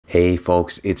Hey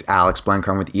folks, it's Alex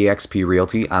Blancarn with eXp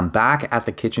Realty. I'm back at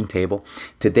the kitchen table.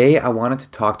 Today I wanted to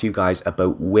talk to you guys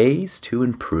about ways to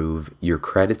improve your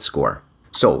credit score.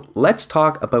 So let's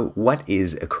talk about what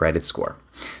is a credit score.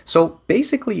 So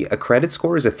basically a credit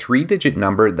score is a 3-digit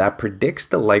number that predicts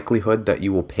the likelihood that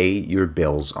you will pay your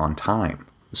bills on time.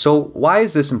 So why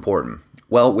is this important?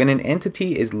 Well, when an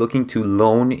entity is looking to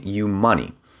loan you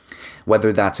money,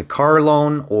 whether that's a car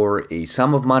loan or a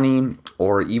sum of money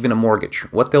or even a mortgage,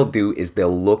 what they'll do is they'll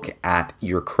look at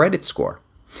your credit score.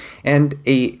 And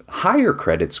a higher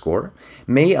credit score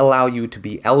may allow you to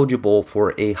be eligible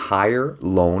for a higher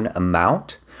loan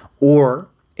amount or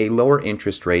a lower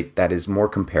interest rate that is more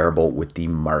comparable with the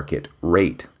market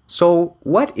rate. So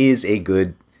what is a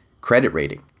good credit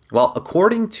rating? Well,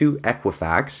 according to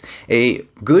Equifax, a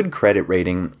good credit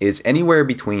rating is anywhere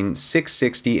between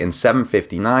 660 and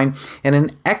 759, and an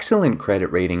excellent credit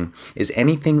rating is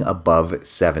anything above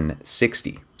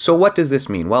 760. So what does this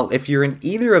mean? Well, if you're in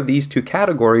either of these two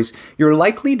categories, you're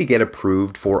likely to get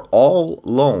approved for all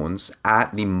loans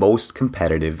at the most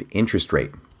competitive interest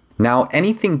rate. Now,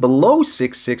 anything below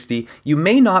 660, you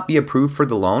may not be approved for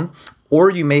the loan, or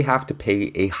you may have to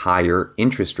pay a higher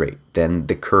interest rate than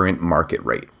the current market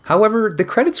rate. However, the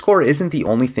credit score isn't the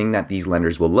only thing that these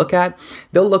lenders will look at.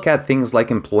 They'll look at things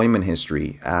like employment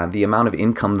history, the amount of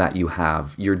income that you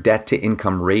have, your debt to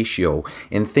income ratio,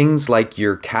 and things like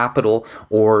your capital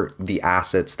or the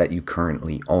assets that you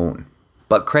currently own.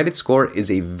 But credit score is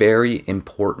a very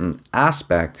important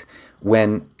aspect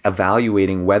when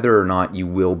evaluating whether or not you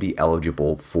will be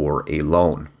eligible for a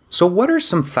loan. So what are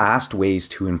some fast ways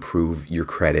to improve your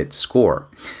credit score?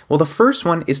 Well, the first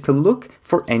one is to look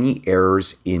for any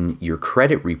errors in your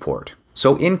credit report.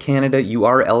 So in Canada, you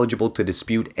are eligible to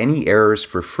dispute any errors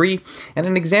for free. And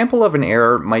an example of an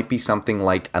error might be something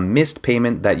like a missed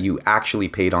payment that you actually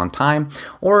paid on time,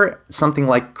 or something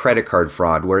like credit card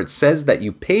fraud, where it says that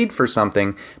you paid for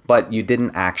something, but you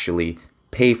didn't actually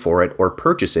pay for it or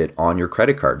purchase it on your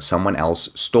credit card. Someone else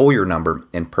stole your number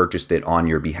and purchased it on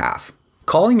your behalf.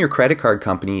 Calling your credit card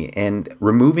company and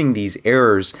removing these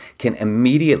errors can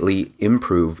immediately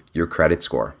improve your credit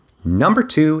score. Number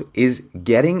 2 is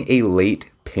getting a late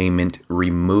payment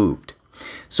removed.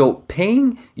 So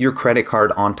paying your credit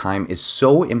card on time is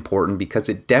so important because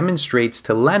it demonstrates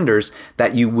to lenders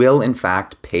that you will in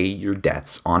fact pay your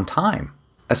debts on time.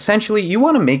 Essentially, you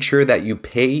want to make sure that you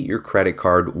pay your credit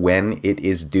card when it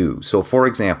is due. So for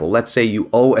example, let's say you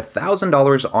owe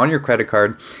 $1,000 on your credit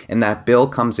card and that bill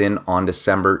comes in on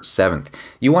December 7th.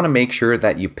 You want to make sure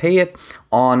that you pay it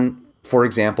on, for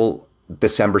example,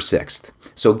 December 6th.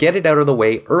 So get it out of the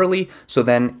way early so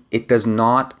then it does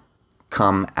not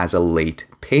come as a late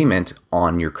payment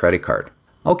on your credit card.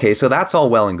 Okay, so that's all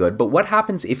well and good, but what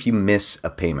happens if you miss a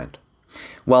payment?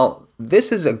 Well,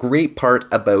 this is a great part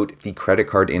about the credit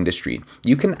card industry.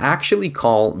 You can actually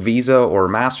call Visa or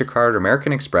MasterCard or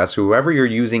American Express, whoever you're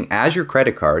using as your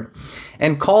credit card,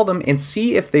 and call them and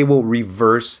see if they will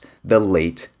reverse the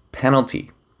late penalty.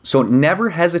 So never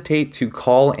hesitate to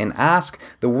call and ask.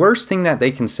 The worst thing that they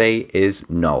can say is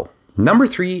no. Number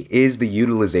 3 is the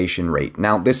utilization rate.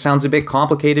 Now, this sounds a bit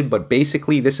complicated, but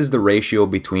basically this is the ratio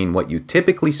between what you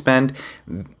typically spend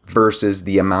versus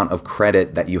the amount of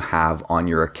credit that you have on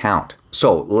your account.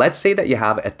 So let's say that you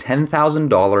have a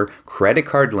 $10,000 credit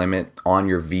card limit on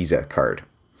your Visa card,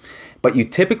 but you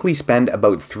typically spend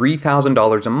about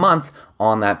 $3,000 a month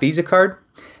on that Visa card.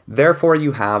 Therefore,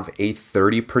 you have a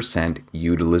 30%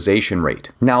 utilization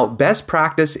rate. Now, best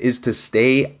practice is to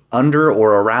stay under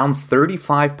or around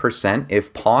 35%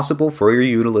 if possible for your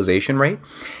utilization rate.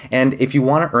 And if you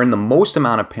want to earn the most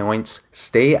amount of points,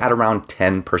 stay at around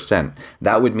 10%.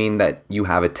 That would mean that you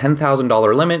have a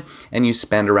 $10,000 limit and you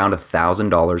spend around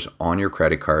 $1,000 on your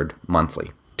credit card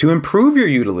monthly. To improve your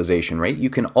utilization rate, you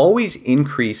can always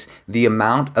increase the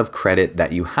amount of credit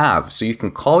that you have. So you can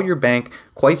call your bank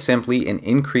quite simply and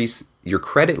increase your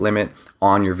credit limit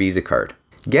on your Visa card.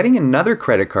 Getting another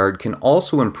credit card can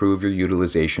also improve your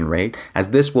utilization rate, as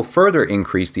this will further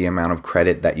increase the amount of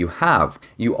credit that you have.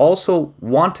 You also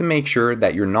want to make sure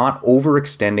that you're not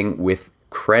overextending with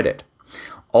credit.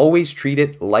 Always treat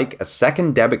it like a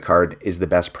second debit card is the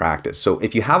best practice. So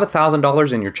if you have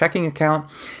 $1,000 in your checking account,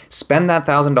 spend that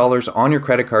 $1,000 on your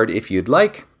credit card if you'd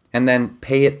like, and then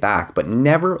pay it back, but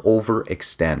never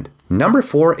overextend. Number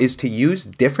 4 is to use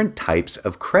different types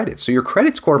of credit. So your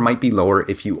credit score might be lower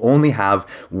if you only have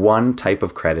one type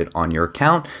of credit on your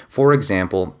account, for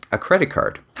example, a credit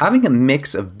card. Having a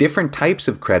mix of different types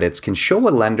of credits can show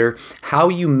a lender how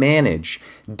you manage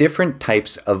different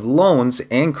types of loans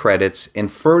and credits and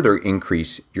further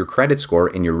increase your credit score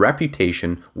and your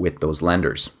reputation with those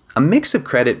lenders. A mix of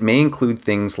credit may include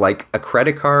things like a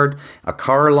credit card, a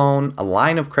car loan, a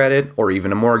line of credit, or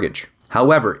even a mortgage.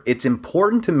 However, it's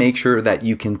important to make sure that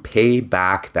you can pay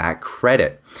back that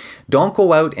credit. Don't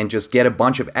go out and just get a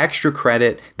bunch of extra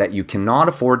credit that you cannot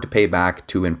afford to pay back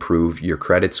to improve your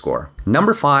credit score.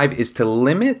 Number 5 is to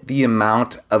limit the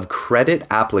amount of credit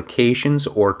applications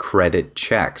or credit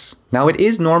checks. Now, it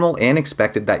is normal and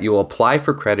expected that you'll apply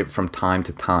for credit from time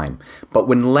to time, but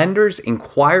when lenders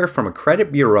inquire from a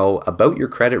credit bureau about your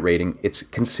credit rating, it's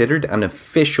considered an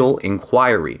official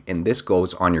inquiry, and this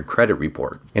goes on your credit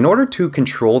report. In order to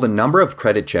control the number of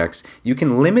credit checks, you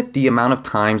can limit the amount of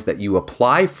times that you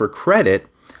apply for credit,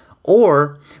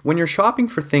 or when you're shopping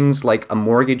for things like a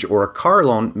mortgage or a car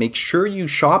loan, make sure you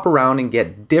shop around and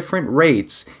get different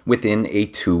rates within a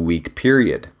 2-week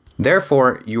period.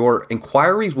 Therefore, your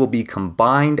inquiries will be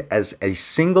combined as a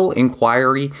single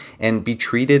inquiry and be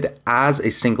treated as a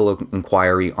single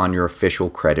inquiry on your official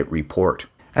credit report.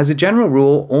 As a general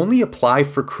rule, only apply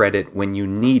for credit when you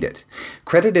need it.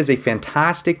 Credit is a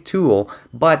fantastic tool,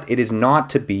 but it is not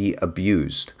to be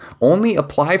abused. Only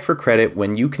apply for credit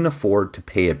when you can afford to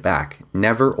pay it back.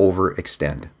 Never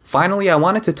overextend. Finally, I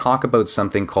wanted to talk about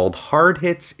something called hard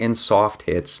hits and soft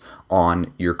hits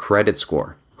on your credit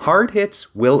score. Hard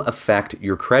hits will affect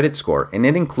your credit score, and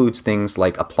it includes things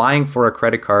like applying for a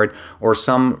credit card or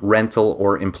some rental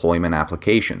or employment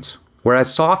applications.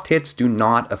 Whereas soft hits do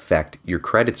not affect your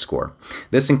credit score.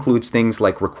 This includes things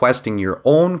like requesting your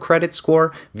own credit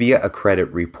score via a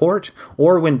credit report,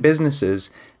 or when businesses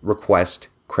request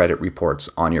credit reports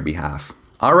on your behalf.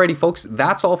 Alrighty folks,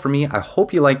 that's all for me. I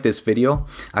hope you liked this video.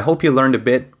 I hope you learned a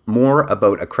bit more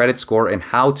about a credit score and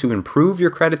how to improve your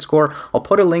credit score. I'll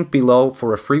put a link below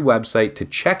for a free website to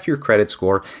check your credit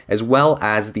score, as well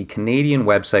as the Canadian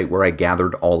website where I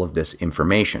gathered all of this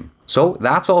information. So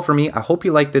that's all for me. I hope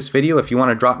you liked this video. If you want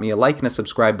to drop me a like and a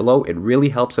subscribe below, it really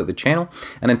helps out the channel.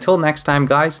 And until next time,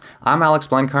 guys, I'm Alex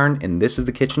Blencarn, and this is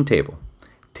The Kitchen Table.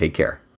 Take care.